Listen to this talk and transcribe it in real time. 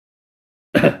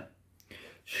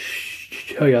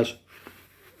show you guys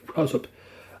what's up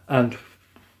and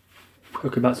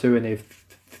welcome back to a new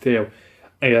video.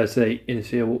 And as I say in this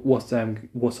video, what I'm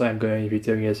going to be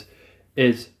doing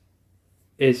is I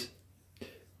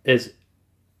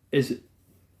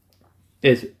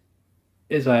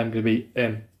am going to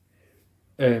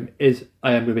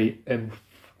be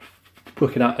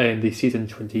looking at the season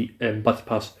 20 Battle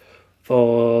Pass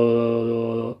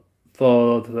for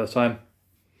the first time.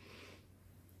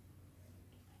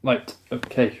 Right,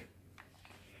 okay.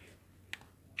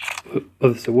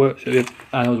 Well, this works, and there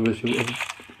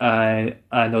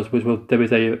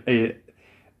is a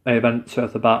event set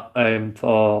at the back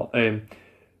for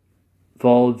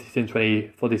the season 20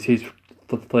 for the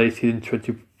season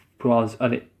 20 bronze,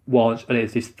 and it launched, and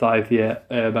it's this 5-year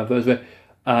anniversary.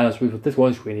 And as with this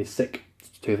one screen is sick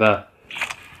to there.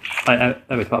 And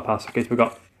it's about pass. Okay, so we've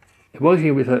got a one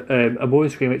screen with a one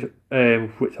screen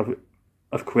which I've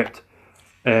equipped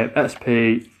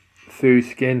XP food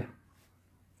skin.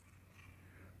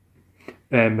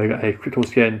 We got a critical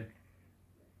skin,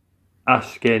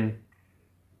 ash skin.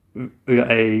 We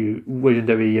got a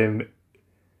legendary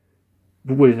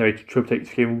triptych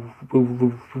skin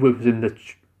within the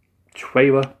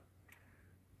trailer.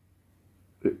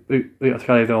 We got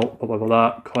Sky blah blah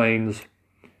blah, coins,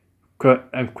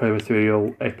 and credit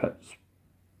material, apex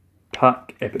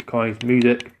pack, epic coins,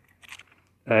 music,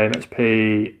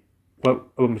 XP,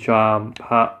 weapon charm,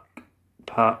 pack,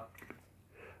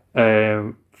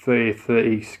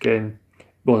 30 skin,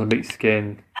 meat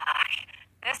skin.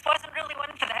 This wasn't really one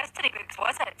for the Destiny books,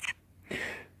 was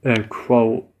it?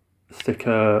 Quote,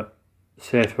 sticker,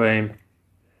 safe frame,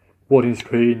 warning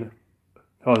screen,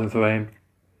 housing frame,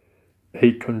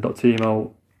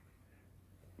 heatgun.tmo,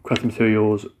 custom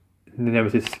materials,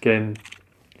 nemesis skin.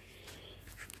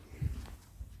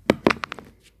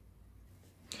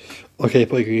 Okay,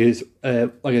 but here's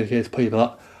play for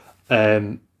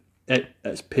that.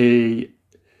 XP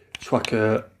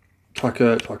tracker,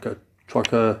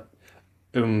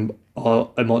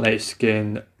 eliminate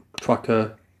skin,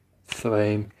 tracker,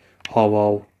 frame,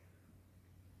 hollow,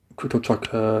 critical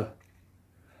tracker,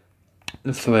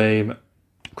 frame,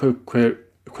 credit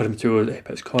materials,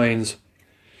 apex coins,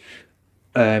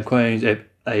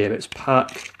 apex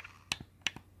pack,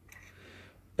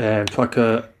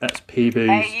 tracker, XP boost.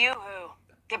 Hey, you-hoo.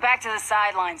 Get back to the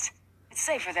sidelines. It's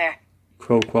safer there.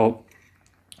 Quote,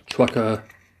 tracker,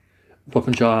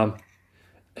 weapon charm,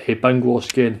 a Bangalore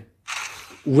skin,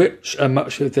 which I'm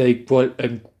actually very glad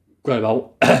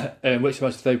about, which I'm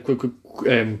actually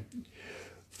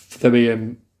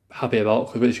very happy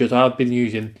about, because I've been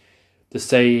using the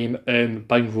same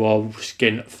Bangalore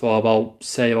skin for about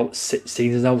 6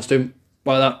 seasons now, something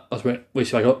like that. That's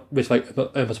which I got, must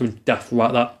have been death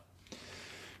like that.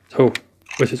 So,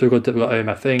 which is so good that we got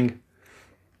my thing,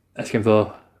 a skin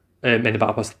for in the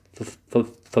Battle Pass, for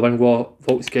Bangalore,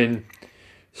 Volt skin,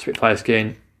 Spitfire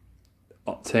skin,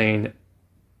 Octane,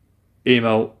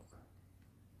 emote,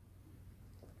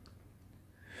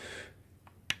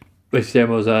 which is the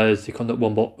same as the Conduct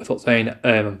 1, but with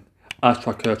Octane, Ash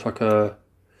tracker,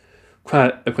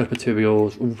 credit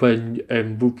materials,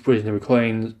 legendary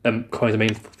coins, coins I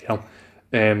mean,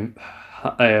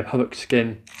 Havoc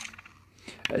skin,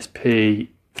 SP,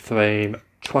 frame,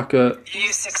 tracker,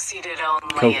 You succeeded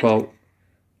only. Coco,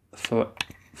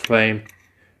 frame,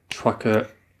 tracker,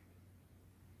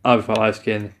 Avatar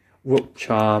skin, Rook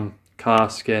charm, car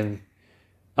skin,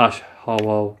 Ash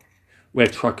hollow,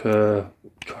 wave tracker,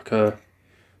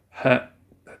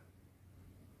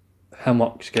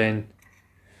 Hemlock skin,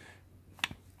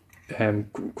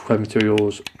 credit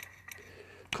materials,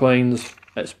 coins,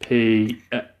 XP,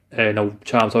 no,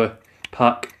 charm, sorry,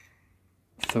 pack,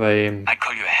 frame. I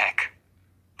call you a heck,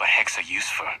 but hecks are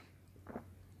useful.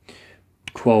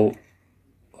 Quote,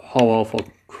 hollow for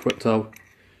crypto,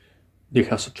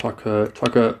 Newcastle tracker,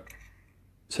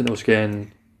 Sentinel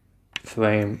skin,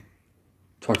 frame,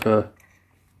 tracker,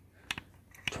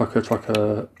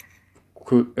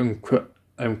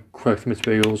 credit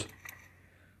materials,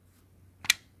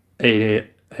 a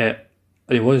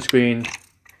one screen,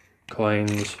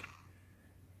 coins,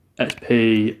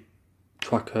 XP,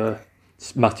 tracker,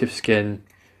 massive skin,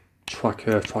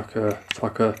 tracker,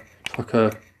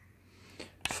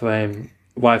 frame,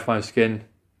 Wi-Fi skin,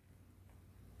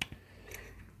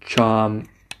 charm,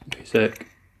 music,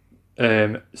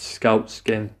 scout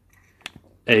skin,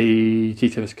 a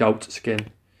GTA scout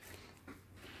skin,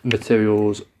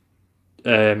 materials,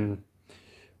 child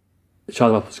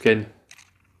apple skin,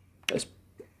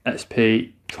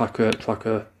 XP,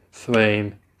 tracker,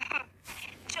 frame.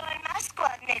 Join my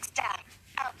squad next time.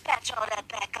 I'll patch all that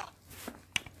back up.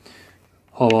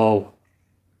 Hollow,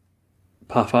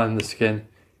 Pathfinder skin,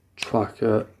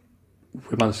 tracker,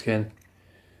 Wingman skin,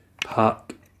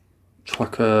 pack,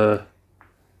 tracker,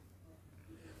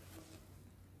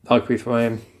 Valkyrie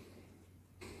frame,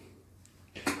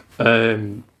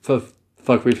 for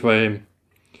Valkyrie frame,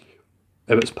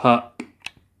 if it's pack,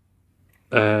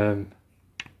 that's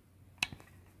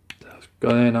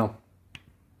gone here now.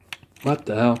 What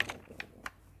the hell?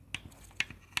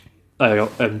 There you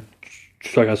go,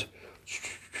 trackers,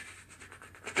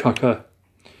 tracker,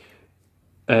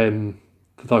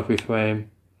 photography frame,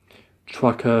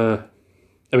 tracker,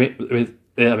 I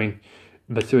mean,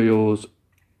 materials,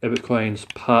 if it's coins,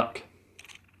 pack,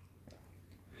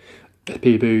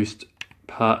 SP boost,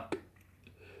 pack,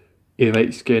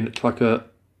 elevate skin, tracker,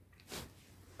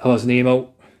 how has an emote?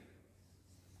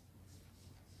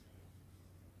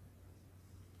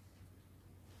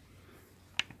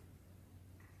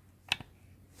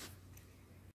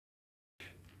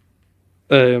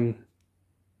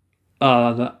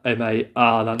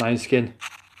 AR99 skin.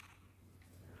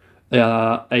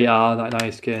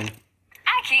 AR99 skin.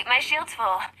 I keep my shields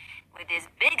full with this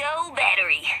big old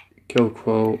battery. Kill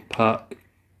Crow, pack,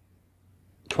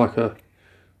 tracker,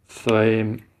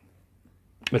 frame,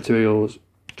 materials,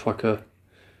 tracker,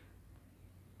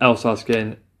 Elsa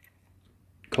skin,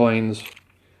 coins,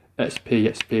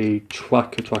 XP,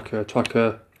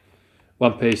 tracker,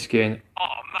 One Piece skin.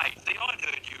 Oh, mate, see, I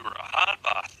heard you were a hard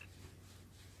bastard.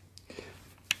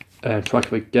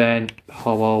 Tracker again,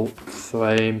 hollow,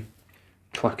 frame,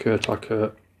 tracker,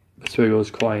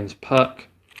 materials, coins, pack,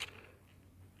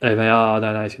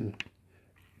 AR99,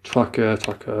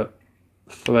 tracker,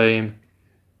 frame,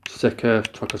 sticker,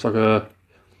 tracker,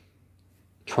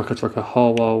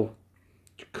 hollow,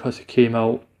 classic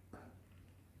chemo.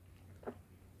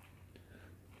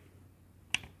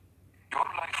 Your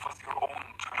life was your own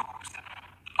to lose.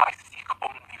 I seek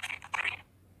only victory.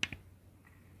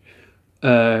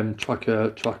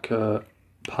 Tracker,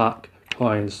 pack,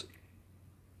 coins,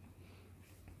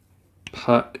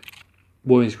 pack,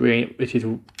 Warren's green, which is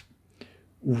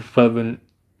relevant,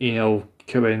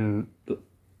 killing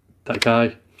that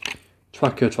guy.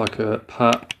 Tracker,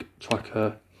 pack,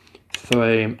 tracker,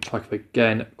 frame, tracker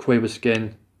again, Quaver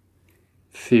skin,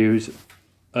 fuse,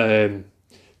 time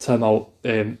out,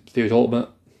 fuse ultimate,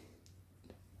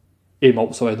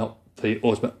 emote, sorry, not the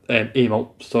ultimate,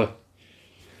 emote, sorry.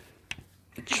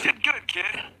 You did good,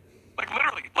 kid. Like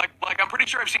literally, like I'm pretty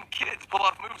sure I've seen kids pull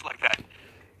off moves like that.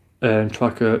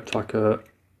 Tracker,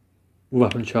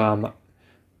 weapon charm,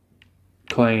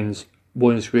 coins,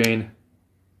 one screen,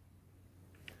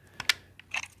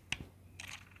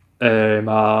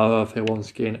 one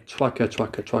skin,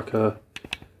 tracker,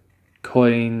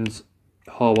 coins,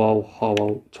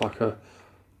 hollow,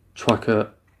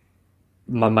 tracker,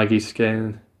 my Maggie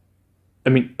skin.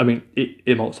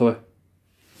 Emote, sorry.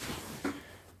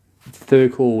 Very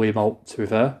cool emote, to be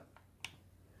fair.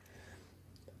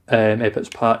 Apex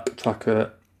pack,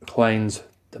 tracker, coins,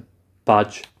 the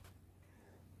badge.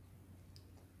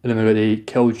 And then we've got the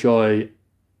Killjoy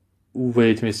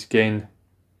Radiant skin.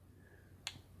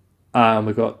 And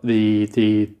we've got the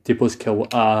Buzzkill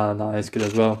R9 skin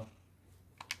as well.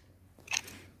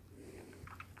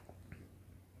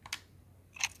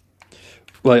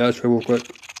 Right, actually, real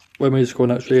quick. Let me just go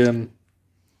and actually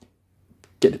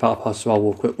get the Battlepass as well,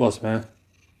 real quick, whilst I'm here.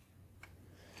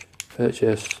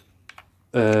 Purchase.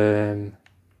 This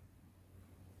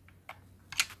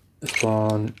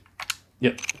one.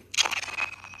 Yep.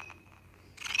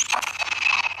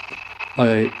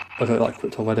 I got that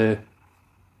quick already.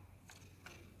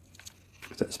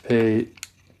 Let's pay.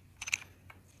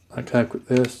 Okay, I click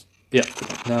this. Yep,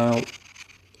 click now.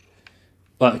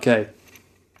 Right, okay.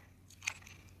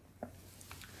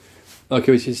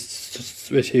 Okay, which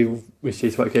is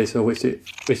okay, so which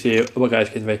what guys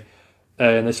can be.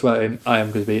 And this is where I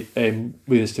am going to be reading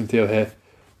this video here.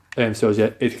 So yeah,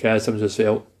 if guys comes on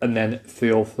sale, and then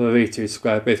feel free to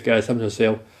subscribe if guys comes on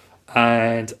sale.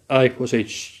 And I will see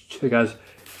you guys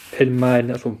in my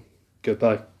next one.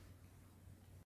 Goodbye.